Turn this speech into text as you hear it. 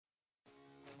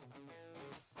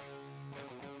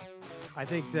I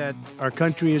think that our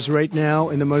country is right now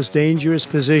in the most dangerous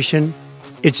position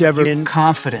it's ever been.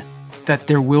 Confident that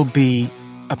there will be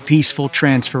a peaceful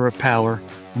transfer of power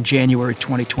in January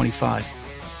 2025.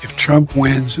 If Trump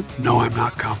wins, no, I'm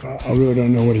not confident. I really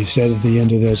don't know what he said at the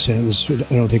end of that sentence.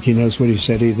 I don't think he knows what he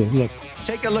said either. Look,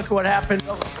 take a look at what happened.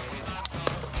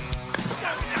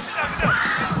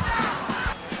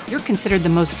 You're considered the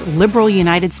most liberal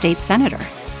United States senator.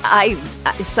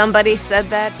 Somebody said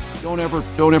that. Don't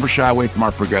ever shy away from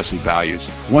our progressive values.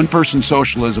 One person's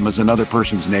socialism is another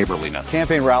person's neighborliness.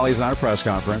 Campaign rally is not a press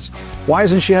conference. Why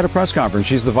isn't she at a press conference?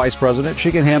 She's the vice president.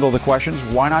 She can handle the questions.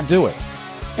 Why not do it?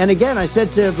 And again, I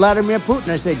said to Vladimir Putin,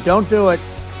 I said, don't do it.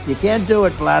 You can't do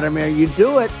it, Vladimir. You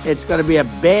do it, it's going to be a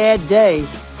bad day.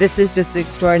 This is just an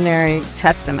extraordinary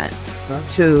testament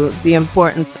to the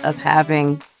importance of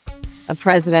having a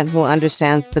president who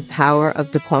understands the power of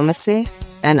diplomacy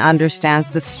and understands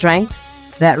the strength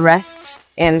that rests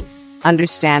in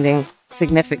understanding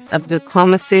significance of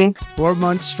diplomacy. 4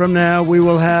 months from now, we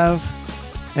will have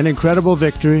an incredible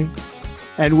victory,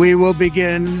 and we will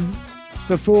begin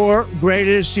the 4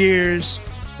 greatest years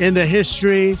in the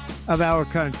history of our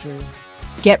country.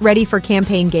 Get ready for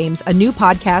Campaign Games, a new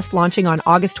podcast launching on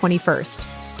August 21st.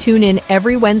 Tune in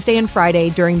every Wednesday and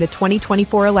Friday during the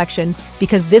 2024 election,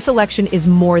 because this election is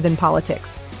more than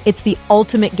politics. It's the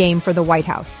ultimate game for the White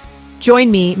House.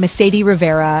 Join me, Mercedes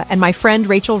Rivera, and my friend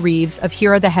Rachel Reeves of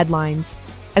Here Are the Headlines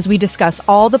as we discuss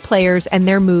all the players and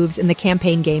their moves in the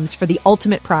campaign games for the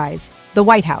ultimate prize, the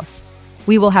White House.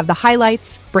 We will have the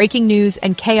highlights, breaking news,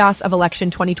 and chaos of election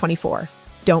 2024.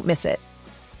 Don't miss it.